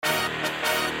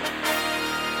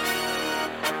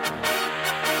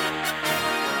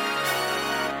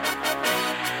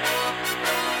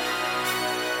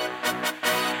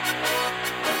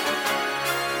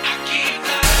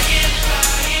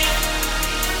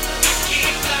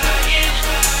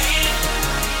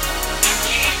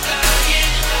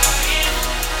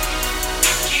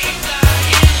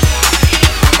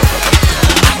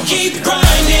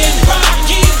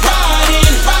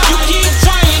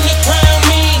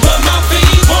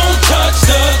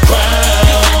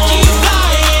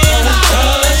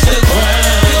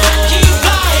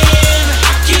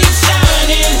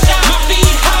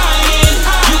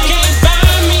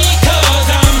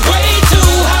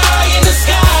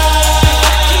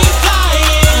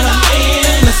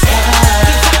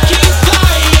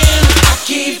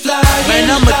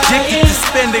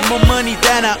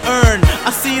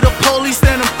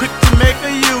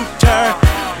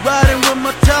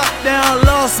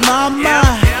my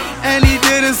mind. And he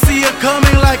didn't see it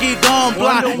coming like he gone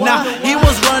blind. Nah, he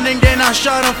was running, then I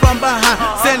shot him from behind,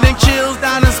 sending chills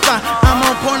down his spine. I'm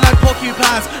on point like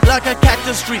porcupines, like a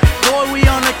cactus tree. Boy, we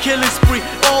on a killing spree.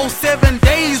 Oh, 7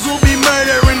 days we'll be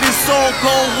murdering this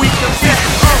so-called week of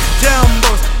uptown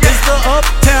boys. It's the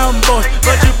uptown boys,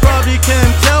 but you probably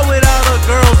can't tell without the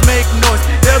girls make noise.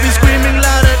 They'll be screaming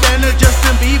louder than the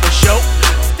Justin Bieber show.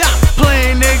 Stop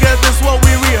playing, nigga, this what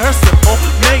we rehearsing for.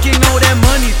 Making all that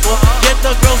money for. Get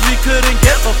the girls we couldn't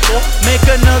get before. Make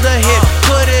another hit,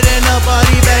 put it in a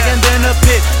body bag and then a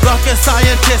pit. Rocket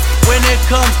scientist, when it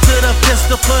comes to the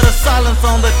pistol, put a silence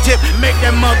on the tip. Make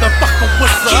that motherfucker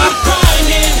whistle. Keep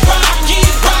riding,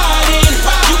 keep riding.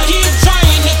 You keep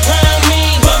trying to crown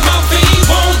me, but my feet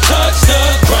won't touch the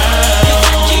ground.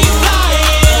 I keep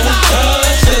flying,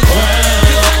 touch the ground.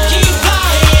 I keep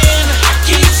flying, I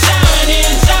keep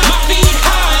shining. My feet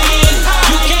high,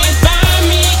 you can't find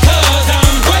me 'cause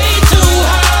I'm way too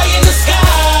high in the sky.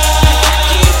 I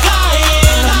keep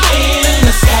flying in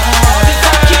the sky.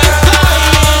 I keep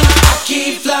flying, I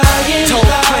keep flying. Told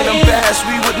Platinum Bass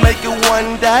we would make it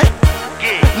one day.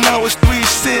 Now it's 3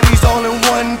 cities all in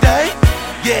one day.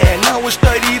 Yeah, now it's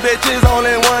 30 bitches all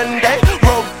in one day.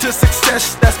 Road to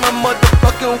success, that's my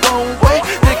motherfucking one way.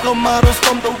 Take a models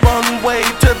from the runway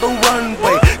to the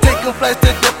runway. Taking flights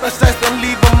to different sites, then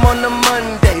leave them on the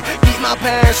Monday. Keep my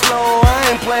pants low,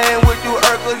 I ain't playing with you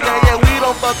Urkels. Yeah, we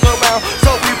don't fuck around,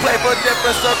 so we play for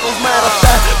different circles. Matter of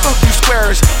fact, fuck you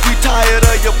squares, we tired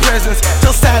of your presence.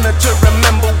 Tell Santa to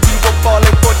remember we were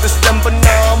falling for December.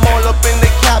 Now I'm all up in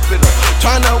the capital,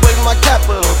 trying to raise my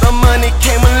capital. The money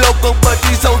came in local, but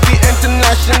these OD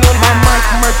international. My mic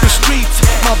murk the streets,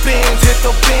 my bands hit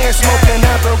the band. Smoking,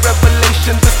 having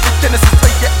revelations, this the genesis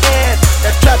for your end.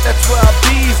 That trap, that's where I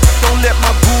bees. Don't let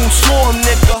my goon swarm,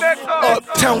 nigga.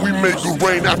 Uptown, we make it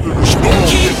rain after the storm.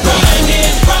 Keep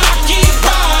riding, keep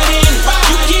riding.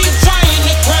 You keep trying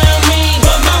to crown me,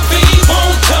 but my feet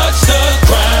won't touch the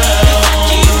ground. I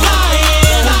keep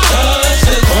flying, touch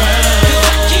the ground.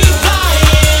 I keep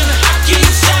flying, I keep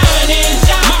shining.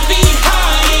 My feet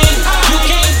high, you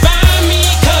can't find me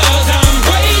 'cause I'm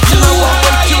way too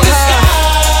high in the sky.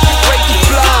 Way to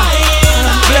fly,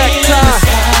 black tie.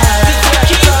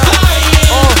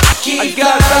 I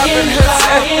got rapping hits,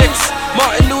 ethics,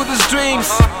 Martin Luther's dreams.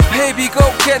 Baby,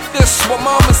 go get this, what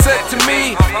mama said to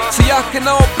me. See, I can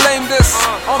all blame this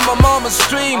on my mama's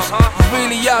dreams.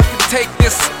 Really, I can take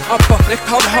this up and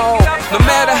come home. No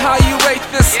matter how you rate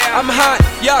this, I'm hot,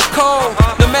 y'all cold.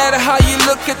 No matter how you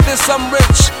look at this, I'm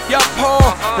rich, y'all poor.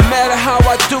 No matter how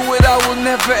I do it, I will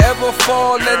never ever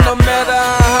fall. And no matter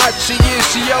how hot she is,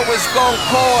 she always gon'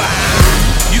 call.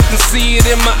 You can see it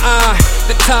in my eye,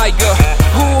 the tiger.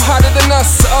 Who hotter than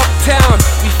us, uptown?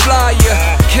 We fly ya,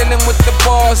 killing with the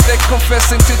bars. They're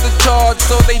confessing to the charge,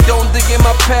 so they don't dig in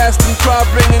my past and try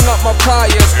bringing up my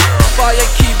priors. Fire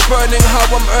keep burning, how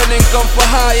I'm earning, gun for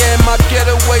hire. And my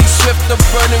getaway swifter,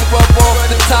 burning rub off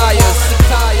the tires.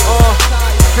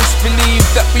 Just believe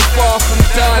that we far from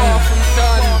done.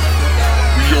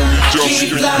 We only just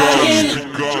Keep flying.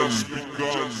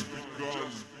 begun.